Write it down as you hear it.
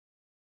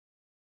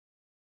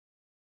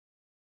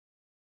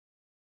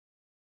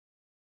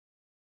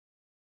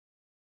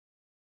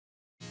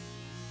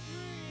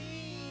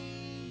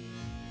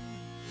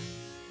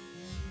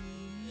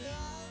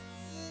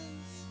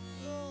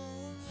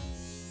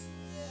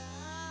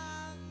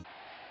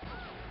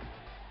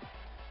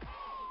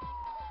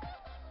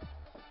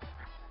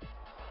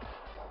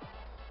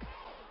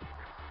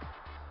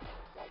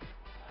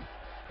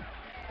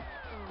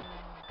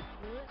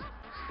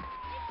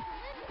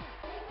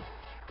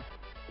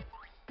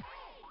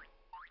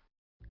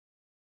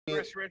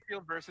Chris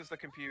Redfield versus the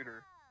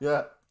computer.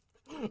 Yeah.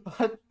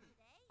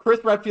 Chris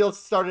Redfield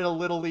started a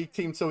little league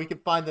team so he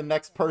could find the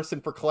next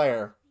person for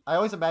Claire. I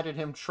always imagine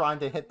him trying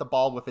to hit the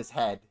ball with his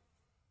head.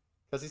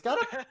 Because he's got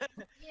a...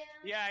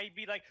 Yeah, he'd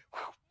be like,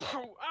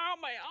 oh,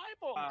 my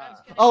eyeball.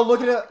 Oh,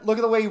 look at it. Look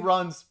at the way he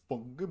runs.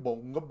 Bonga,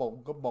 bonga,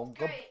 bonga,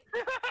 bonga.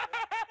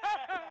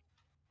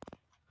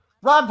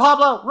 Run,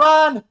 Pablo,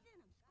 run!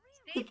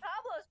 Steve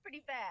Pablo's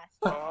pretty fast.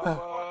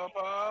 Pablo,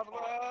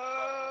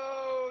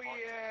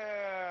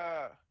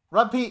 yeah.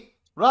 Run, Pete,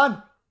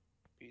 run!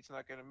 Pete's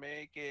not gonna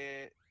make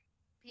it.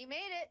 He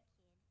made it.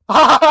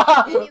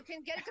 And you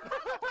can get it to Pablo.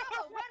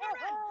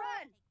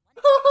 Run.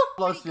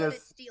 Pablo's Pretty good at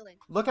just... stealing.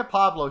 Look at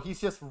Pablo. He's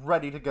just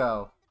ready to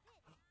go.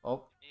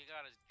 Oh. He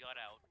got his gut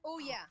out. Oh,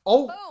 yeah.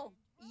 Oh. Boom.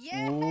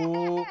 Yeah.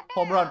 Ooh.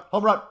 Home run.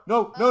 Home run.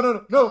 No, no, no,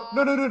 no, no,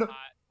 no, no, no, no.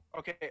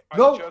 Okay,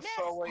 No. I just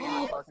saw what you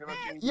were talking about.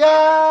 James.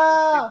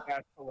 Yeah!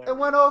 That's It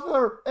went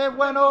over. It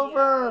went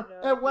over.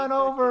 It went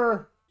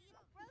over.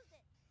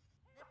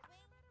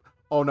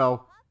 Oh,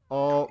 no.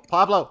 Oh,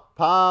 Pablo.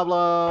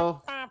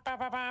 Pablo.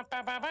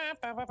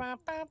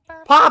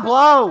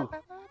 Pablo!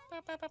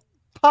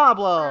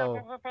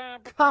 Pablo!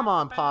 Come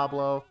on,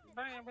 Pablo.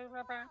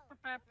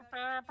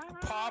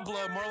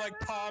 Pablo, more like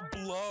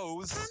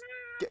Pablos.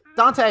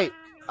 Dante!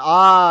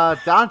 Ah,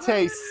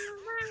 Dante's...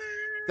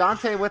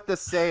 Dante with the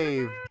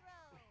save.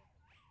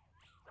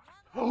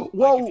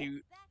 Whoa!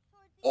 Like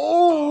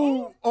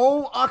Oh!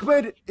 Oh,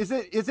 Ahmed! Is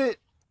it...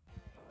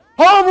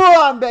 Home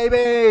run,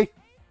 baby!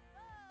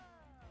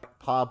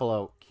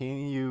 Pablo,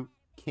 can you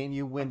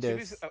win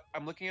this?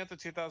 I'm looking at the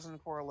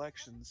 2004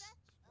 elections.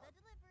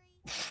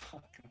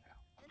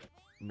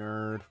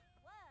 Nerd.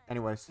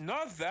 Anyways.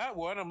 Not that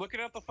one. I'm looking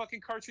at the fucking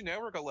Cartoon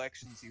Network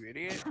elections, you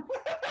idiot.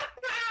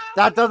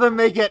 That doesn't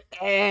make it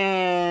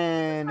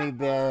any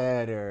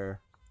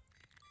better.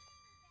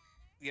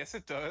 Yes,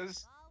 it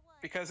does.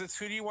 Because it's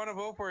who do you want to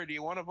vote for? Do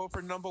you want to vote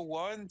for number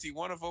one? Do you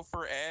want to vote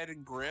for Ed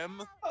and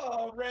Grimm?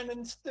 Oh, Ren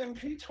and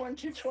Stimpy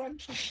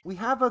 2020. We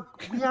have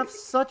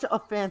such a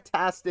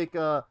fantastic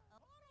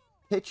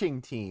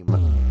pitching team.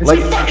 Is he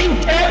fucking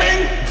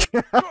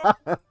kidding?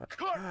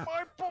 Cut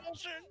my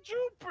balls in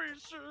 2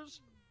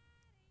 pieces.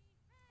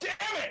 Damn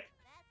it!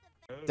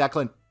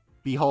 Declan,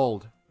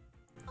 behold.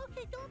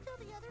 Okay, don't tell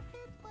the other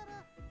kids, but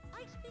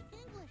I speak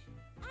English.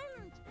 I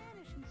learned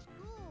Spanish in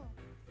school.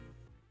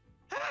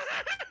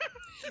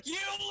 You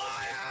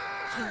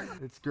liar!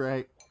 It's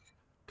great.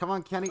 Come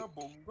on, Kenny.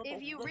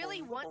 If you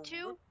really want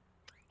to,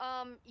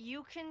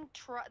 you can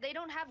try. They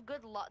don't have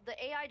good the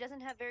AI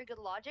doesn't have very good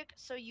logic,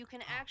 so you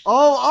can actually.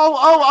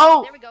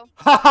 Oh! There we go.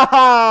 Ha ha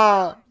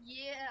ha!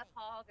 Yeah,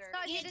 Pogger. No,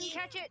 you didn't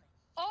catch it.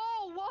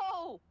 Oh,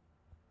 whoa!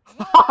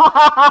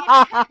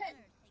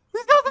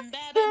 He's got the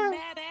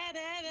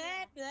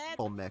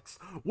full mix.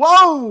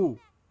 Whoa!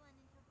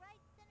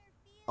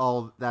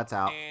 Oh, that's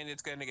out. And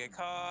it's gonna get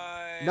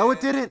caught. No,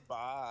 it didn't.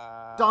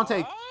 Bye.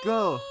 Dante,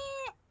 go.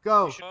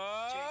 Go. Take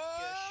a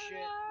shit,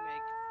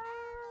 make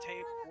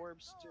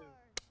tapeworms too.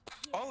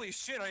 Holy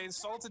shit, I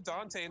insulted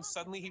Dante and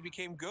suddenly he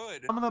became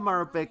good. Some of them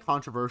are a bit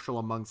controversial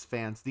amongst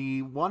fans.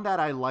 The one that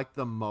I like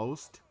the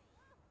most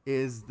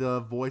is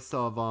the voice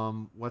of,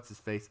 what's his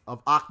face?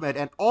 Of Ahmed.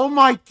 And oh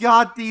my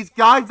god, these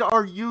guys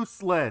are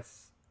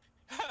useless.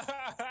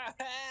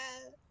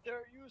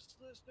 They're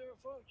useless, they're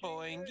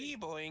fucking Boingy,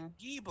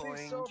 boingy,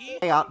 boingy.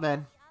 Hey,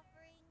 Ahmed.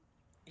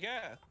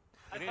 Yeah.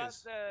 I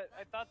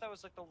thought that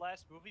was like the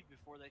last movie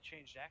before they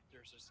changed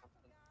actors or something.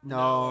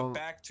 No.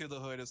 Back to the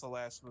Hood is the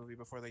last movie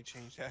before they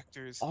changed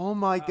actors. Oh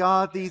my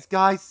god, okay. these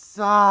guys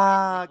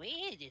suck.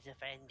 Weird is a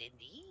friend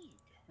indeed.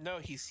 No,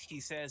 he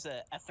says,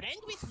 a friend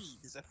with weed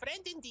is a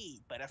friend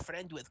indeed, but a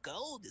friend with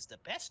gold is the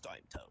best,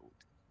 I'm told.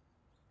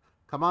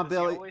 Come on, Does he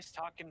Billy. always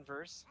talk in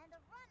verse?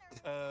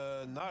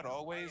 Not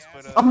always,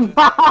 but Oh.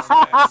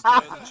 I asked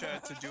the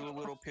chat to do a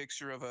little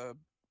picture of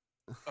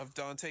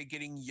Dante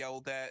getting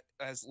yelled at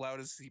as loud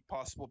as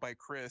possible by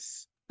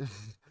Chris.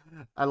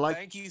 I like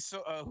Thank you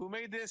so. Who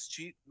made this?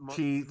 cheese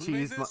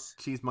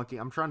monkey.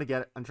 I'm trying to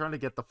get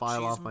the file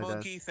Cheese off my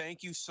monkey. desk.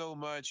 Thank you so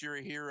much. You're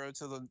a hero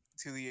to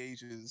the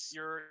ages.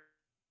 You're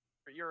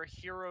a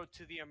hero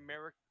to the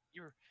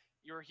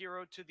You're a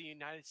hero to the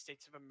United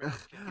States of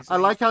America. I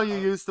like how you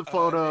used the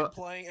photo.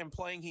 And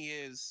playing he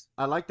is.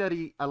 I like that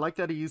he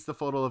used the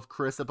photo of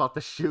Chris about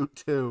the shoot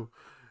too.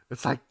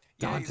 It's like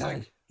Dante.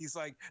 Yeah, he's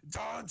like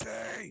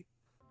Dante.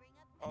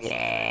 Also,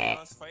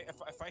 Yeah.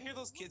 If I hear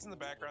those kids in the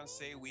background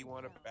say "We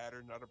want a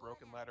batter, not a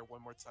broken ladder"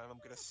 one more time, I'm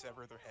gonna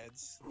sever their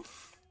heads.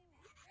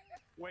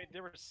 Wait,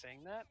 they were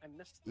saying that? I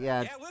missed that.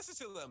 Yeah, Yeah, listen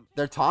to them.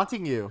 they're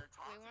taunting you.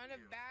 We want a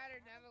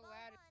batter, not a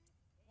ladder.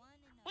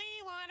 We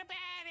want a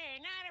batter,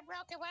 not a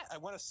broken ladder. I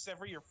want to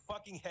sever your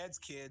fucking heads,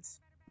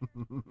 kids.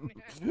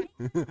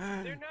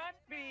 They're not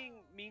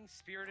being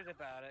mean-spirited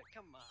about it.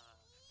 Come on.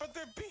 But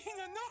they're being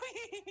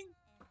annoying.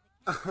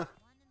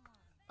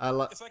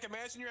 It's like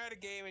imagine you're at a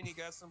game and you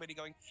got somebody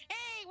going,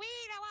 Hey, we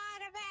don't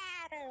want a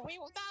batter. We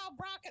will no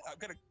broken.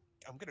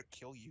 I'm gonna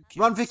kill you, kids.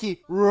 Run,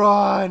 Vicky,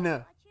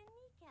 run!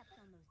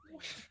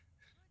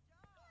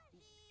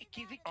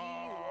 Icky Vicky,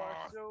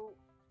 Aw. so...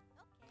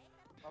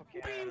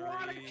 Okay. We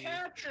want to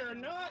catch her,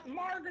 not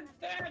Margaret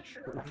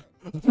Thatcher.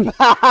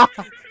 I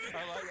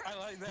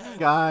like that.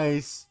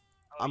 Guys,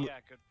 Oh I'm yeah,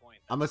 good point.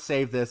 I'm gonna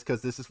save this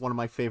because this is one of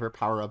my favorite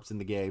power-ups in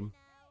the game.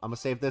 I'm gonna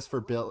save this for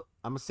Bill.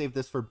 I'm gonna save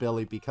this for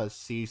Billy because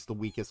she's the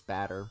weakest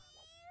batter.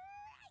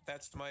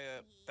 That's my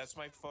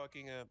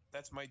fucking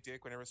that's my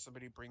dick whenever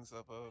somebody brings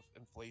up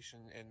inflation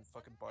and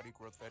fucking body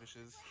growth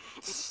fetishes.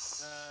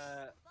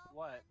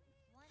 What?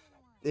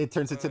 It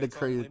turns into the It's all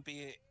crazy.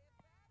 limpy.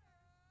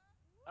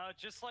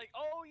 Just like,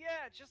 oh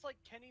yeah, just like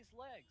Kenny's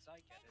legs.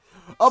 I get it.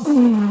 Oh.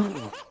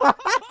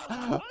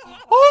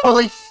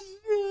 Holy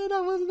shit!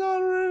 I was not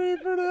ready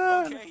for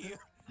that. Okay,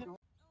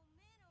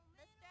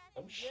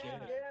 Oh shit.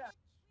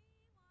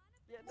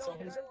 Yeah, no,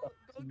 Someone's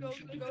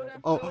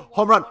Oh,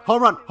 home run!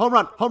 Home run! Home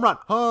run! Home run!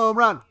 Home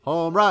run!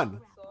 Home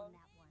run!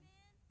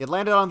 It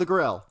landed on the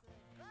grill.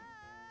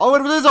 Oh,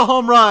 it is a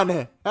home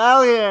run!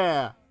 Hell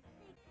yeah!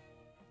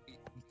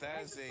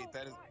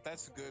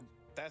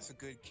 that's a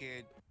good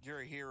kid. You're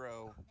a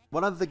hero.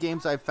 One of the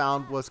games I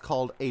found was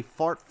called A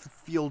Fart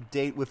Field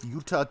Date with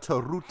Yuta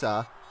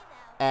Taruta,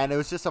 and it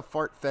was just a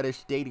fart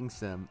fetish dating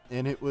sim,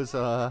 and it was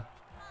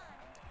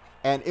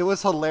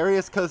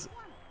hilarious because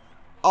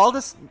all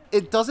this,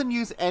 it doesn't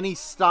use any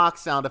stock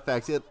sound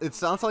effects. It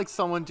sounds like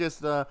someone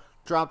just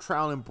dropped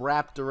trowel and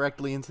brapped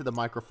directly into the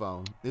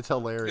microphone. It's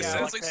hilarious. It Yeah,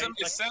 sounds like like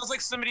they- it sounds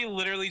like somebody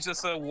literally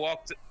just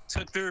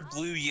took their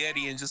blue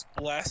Yeti and just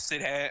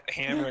blasted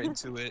hammer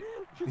into it.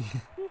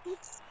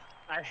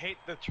 I hate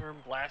the term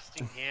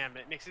blasting ham.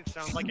 It makes it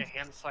sound like a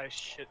ham-sized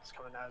shit's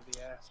coming out of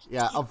the ass.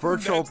 Yeah, a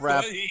virtual That's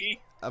brap,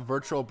 funny. a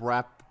virtual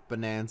brap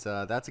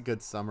bonanza. That's a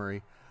good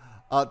summary.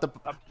 A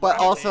But brap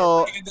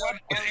also,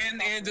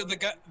 And the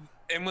guy,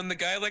 and when the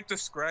guy like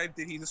described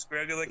it, he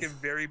described it like in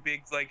very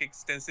big, like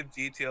extensive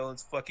detail. And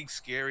it's fucking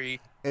scary.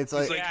 it's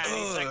He's like, like, Yeah, and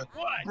he's ugh, like,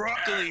 what?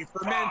 broccoli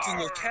fermenting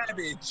with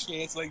cabbage. And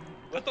it's like,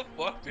 what the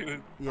fuck,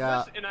 dude?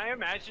 yeah. And I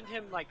imagined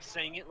him like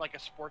saying it like a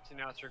sports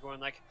announcer,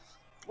 going like,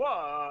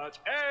 "What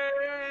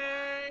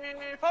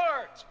a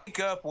fart!" Wake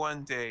up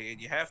one day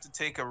and you have to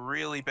take a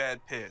really bad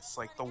piss,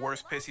 like the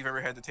worst piss you've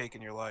ever had to take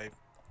in your life,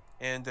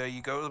 and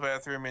you go to the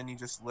bathroom and you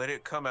just let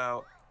it come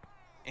out,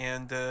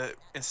 and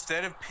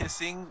instead of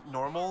pissing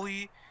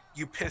normally,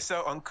 you piss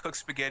out uncooked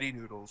spaghetti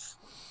noodles.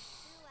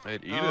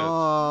 I'd eat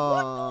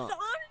Oh. it.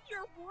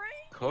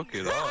 Cook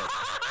it up.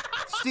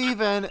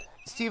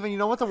 Steven, you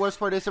know what the worst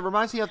part is? It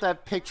reminds me of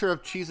that picture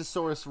of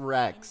Cheezosaurus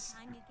Rex.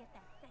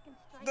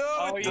 No,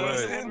 Oh it yeah,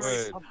 doesn't. the one where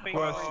he's Wait, pumping,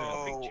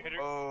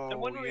 question. the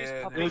one where he's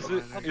yeah, pumping, Is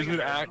it- pumping is it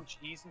American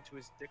cheese into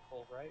his dick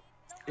hole, right?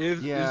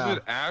 Is Yeah.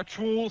 it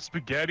actual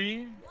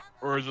spaghetti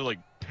or is it like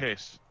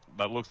piss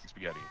that looks like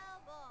spaghetti?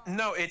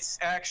 No, it's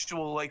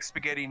actual like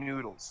spaghetti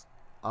noodles.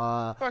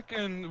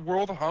 Fucking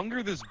world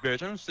hunger, this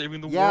bitch. I'm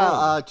saving the Yeah,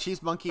 world.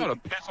 Cheese Monkey. I'm gonna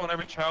piss on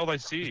every child I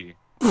see.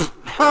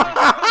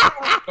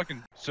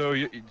 Fucking. So,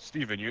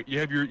 Steven, you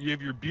have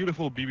your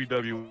beautiful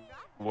BBW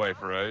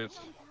wife, right?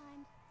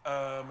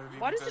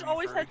 Why does it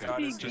always have to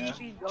be Just-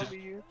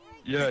 BBW?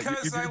 Yeah.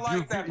 Because I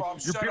like that,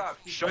 Bob. Shut up.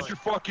 Keep Shut going. your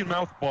fucking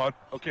mouth, bot.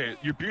 Okay,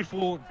 your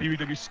beautiful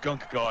BBW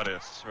skunk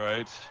goddess,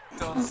 right?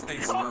 Don't say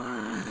so.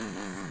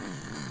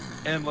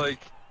 And like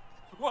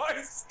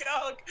Why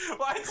skunk?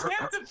 Why does it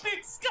have to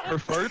be skunk? her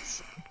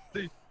farts,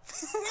 they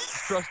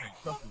trust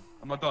me.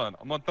 I'm not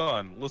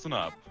done. Listen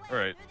up. All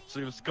right. So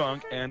you have a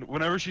skunk, and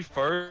whenever she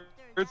farts,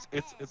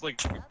 it's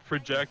like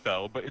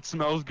projectile, but it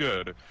smells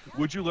good.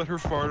 Would you let her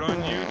fart on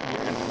you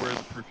and wear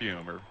the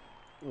perfume? Or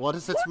What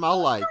does it smell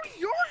like?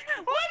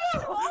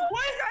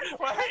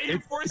 Why are you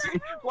forcing?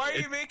 Why are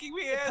you making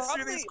me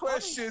answer these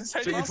questions?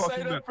 I So you didn't sign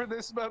fucking- up for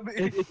this, mummy.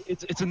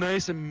 it's a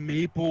nice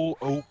maple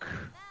oak.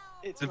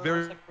 It's a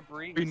very- like a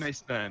breeze. Very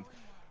nice scent.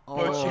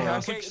 But she Oh.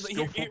 has Okay, like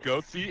here- skillful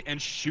goatsy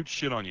and shoot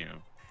shit on you.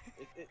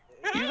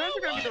 You guys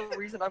are gonna be the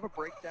reason I have a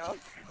breakdown.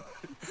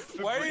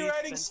 Why are you Febreze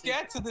adding scented.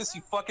 scat to this,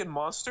 you fucking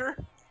monster?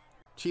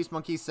 Cheese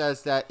Monkey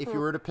says that if you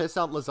were to piss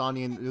out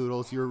lasagna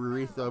noodles, your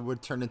urethra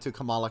would turn into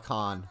Kamala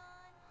Khan.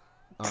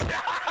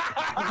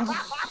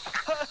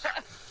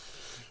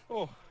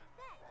 Oh.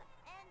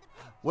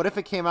 What if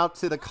it came out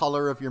to the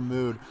color of your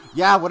mood?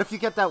 Yeah, what if you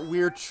get that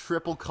weird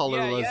triple color?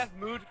 Yeah, you have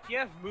mood. You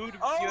have mood.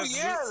 Oh you have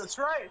yeah, mood, that's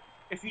right.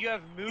 if you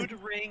have mood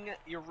ring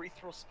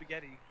urethral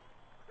spaghetti.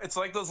 It's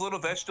like those little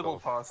vegetable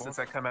pastas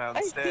that come out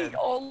I instead. hate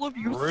all of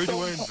you Where so do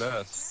I much.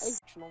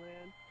 invest? Man.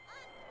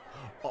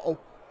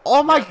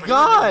 Oh my I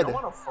god!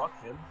 want to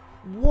fuck him.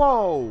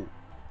 Whoa!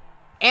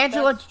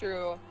 Angela, That's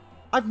true.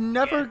 I've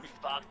never, Get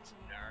fucked,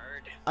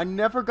 nerd. I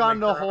never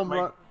gotten a Mike- home Mike-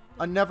 run.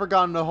 I never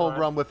gotten a home What?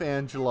 run with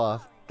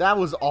Angela. That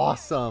was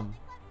awesome.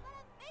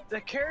 The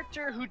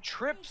character who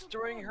trips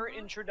during her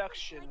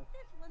introduction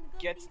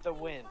gets the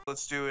win.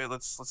 Let's do it.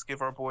 Let's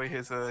give our boy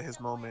his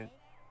moment.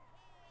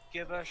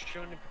 Give a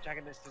shonen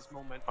protagonist this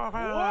moment.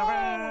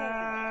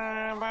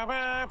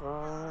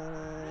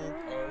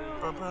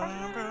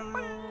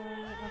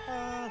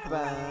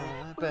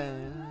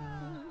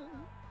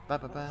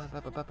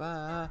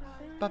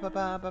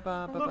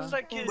 Looks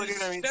like Look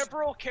at him, he's-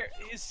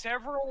 his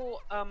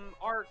several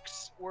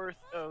arcs worth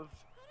of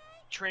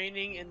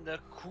training in the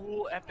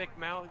cool, epic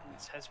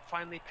mountains has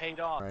finally paid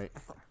off. Right.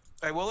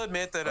 I will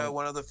admit that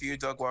one of the few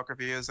Doug Walker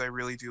videos I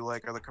really do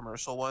like are the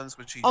commercial ones,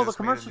 which he Oh, the just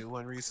made a commercial- new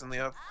one recently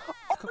of. Oh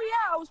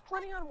yeah, I was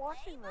planning on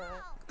watching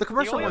that. The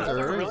commercial The only ones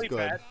other are really good.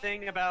 bad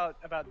thing about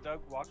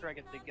Doug Walker I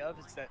can think of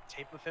is that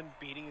tape of him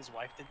beating his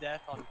wife to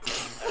death on.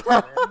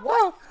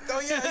 Oh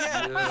yeah.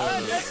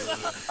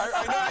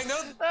 I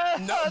know.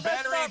 No,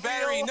 That's not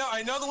battery. real. No,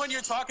 I know the one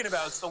you're talking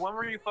about. It's the one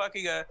where he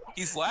fucking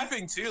he's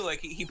laughing too. Like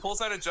he pulls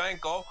out a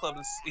giant golf club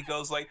and he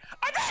goes like,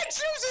 "I got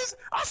chooses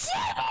a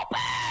single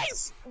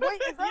piece."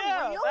 Wait, is that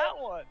Yeah, real? that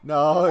one.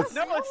 No, it's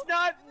No, it's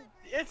not.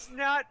 It's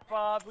not,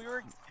 Bob. We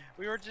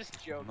were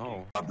just joking.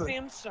 No.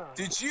 Damn son.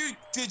 Did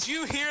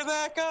you hear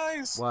that,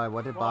 guys? why?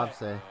 What did Bob What?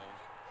 say?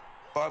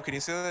 Bob, can you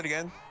say that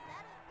again?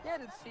 Yeah,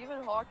 did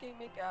Stephen Hawking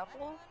make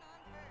Apple?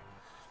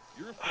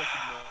 You're a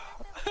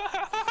fucking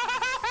nut.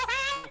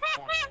 What's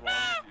wrong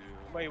with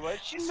you? Wait, what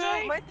did she No,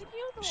 say? am I thinking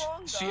of the wrong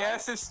guy? She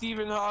asked if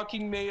Stephen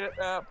Hawking made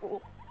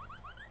Apple.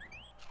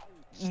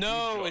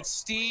 No, it's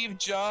Steve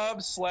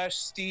Jobs /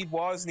 Steve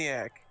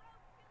Wozniak.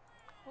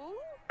 Who?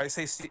 I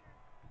say Steve.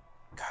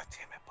 God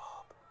damn it,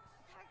 Bob.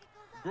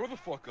 Grow the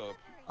fuck up.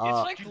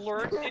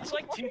 It's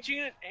like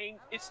teaching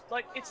it's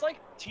like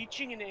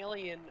teaching an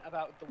alien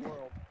about the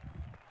world.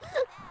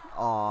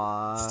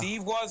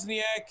 Steve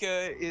Wozniak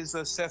is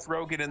Seth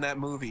Rogen in that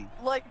movie.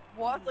 Like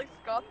what? Like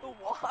Scott the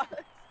Wasp?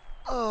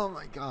 Oh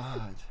my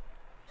god.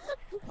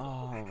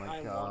 Oh my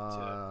I want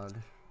god.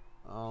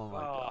 Oh my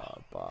Oh.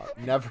 god, Bob.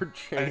 Never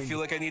change. I feel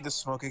like I need to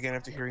smoke again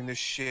after hearing this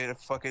shit.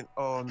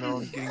 Oh no,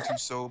 I'm getting too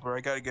sober.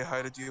 I gotta get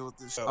high to deal with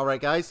this. All right,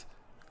 guys.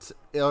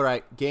 All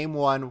right, game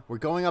 1. We're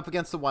going up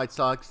against the White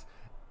Sox.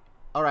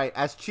 All right,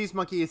 as Cheese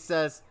Monkey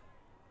says,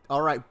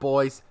 all right,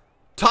 boys,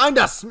 time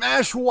to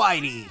smash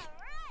Whitey.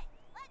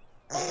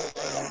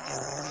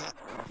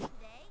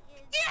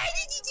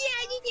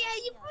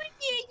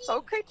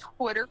 Okay,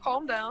 Twitter,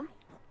 calm down.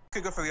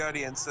 Could go for the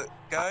audience,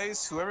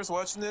 guys. Whoever's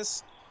watching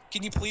this,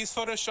 can you please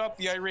Photoshop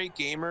the irate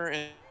gamer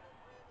and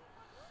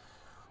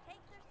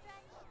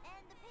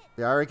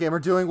The Irate Gamer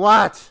doing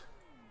what?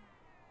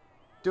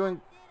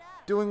 Doing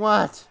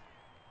what?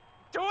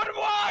 Doing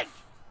what?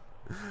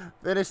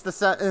 Finish the What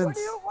sentence.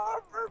 do you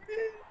want from me?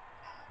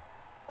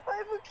 I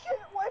have a kid,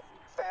 wife,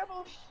 and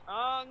family.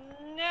 Oh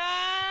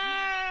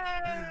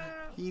no!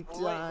 He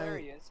Oh, wait, there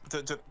died. he is.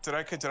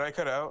 did I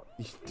cut out?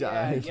 He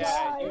died.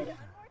 Yeah, you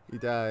He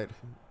died.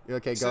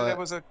 Okay, So go that ahead.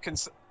 was a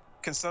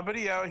can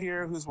somebody out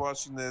here who's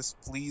watching this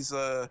please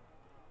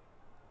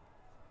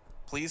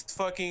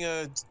fucking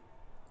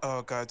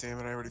oh god damn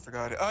it, I already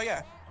forgot it. Oh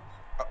yeah.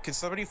 Can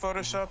somebody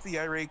Photoshop the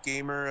irate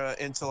gamer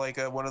into like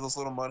one of those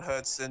little mud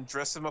huts and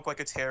dress him up like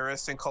a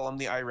terrorist and call him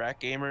the Iraq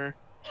gamer?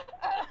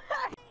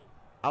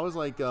 I was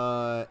like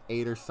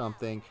 8 or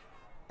something,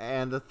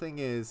 and the thing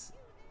is,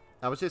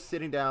 I was just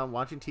sitting down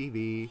watching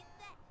TV,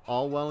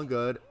 all well and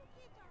good,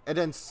 and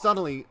then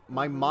suddenly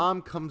my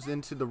mom comes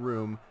into the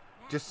room,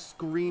 just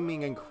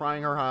screaming and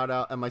crying her heart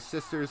out, and my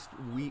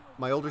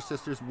older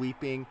sister's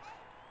weeping,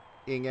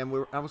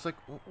 and I was like,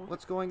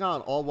 what's going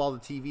on? All while the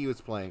TV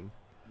was playing,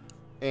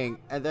 and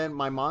then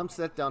my mom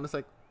sat down and was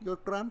like, your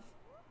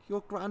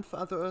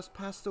grandfather has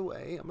passed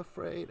away, I'm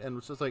afraid, and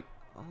was just like,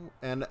 oh,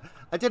 and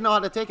I didn't know how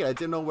to take it. I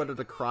didn't know whether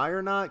to cry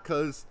or not,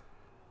 because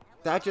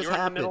that just were in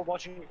the happened. middle of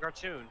watching a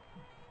cartoon.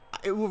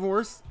 It was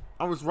worse.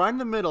 I was right in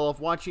the middle of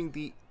watching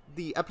the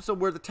episode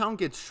where the town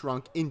gets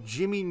shrunk in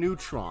Jimmy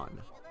Neutron.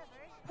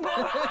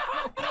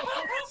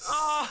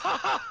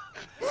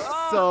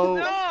 So,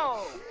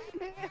 No!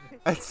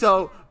 and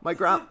so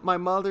my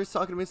mother's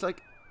talking to me. It's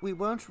like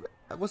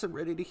I wasn't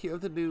ready to hear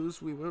the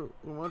news. We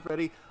weren't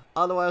ready.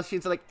 Otherwise,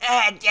 she's like,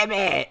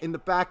 Jimmy in the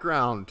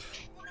background.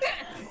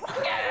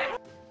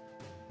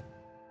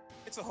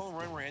 It's a home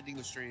run. We're ending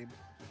the stream.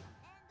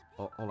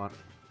 Oh, hold on.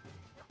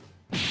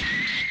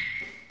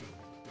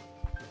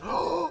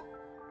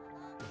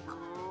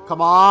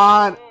 Come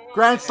on!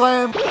 Grand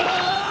Slam!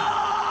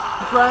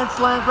 Grand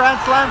Slam! Grand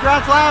Slam!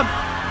 Grand Slam!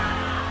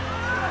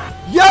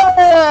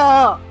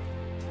 Yeah!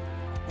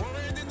 We're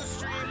ending the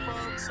stream,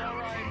 folks. All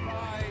right,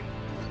 bye.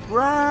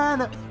 Grand!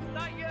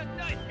 Not yet,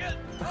 not yet,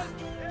 not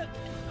yet,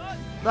 not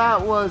yet.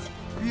 That was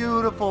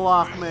beautiful,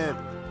 Ahmed.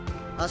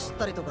 走っ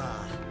たりとか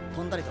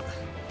飛んだりとか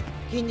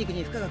筋肉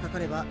に負荷がかか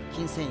れば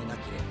筋繊維が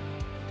切れる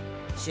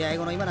試合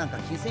後の今なんか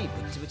筋繊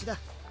維ぶっちぶちだ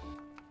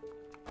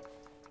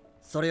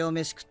それを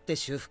飯食って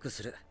修復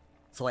する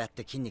そうやっ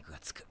て筋肉が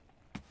つく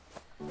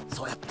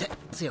そうやって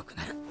強く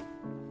なる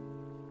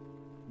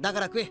だか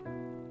ら食え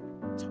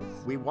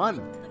We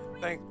won.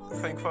 Thank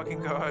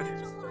fucking God.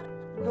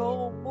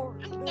 No more.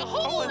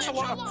 Oh,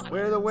 enchilada.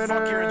 We're the winners.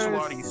 Fuck your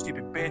enchilada, you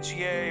stupid bitch.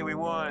 Yay, we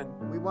won.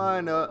 We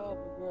won. Oh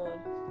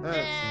my god.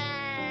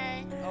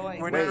 Oh,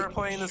 wait. We're never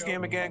playing this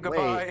game again.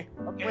 Goodbye.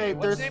 Okay, Wait,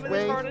 what's there's- the name of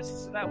wait. this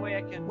artist? So that way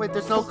I can... Wait,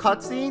 there's no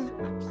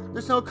cutscene?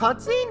 There's no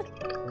cutscene?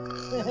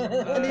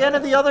 In the end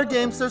of the other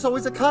games, there's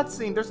always a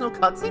cutscene. There's no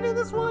cutscene in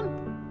this one?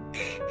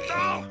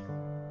 No!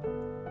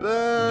 Boo!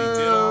 We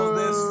did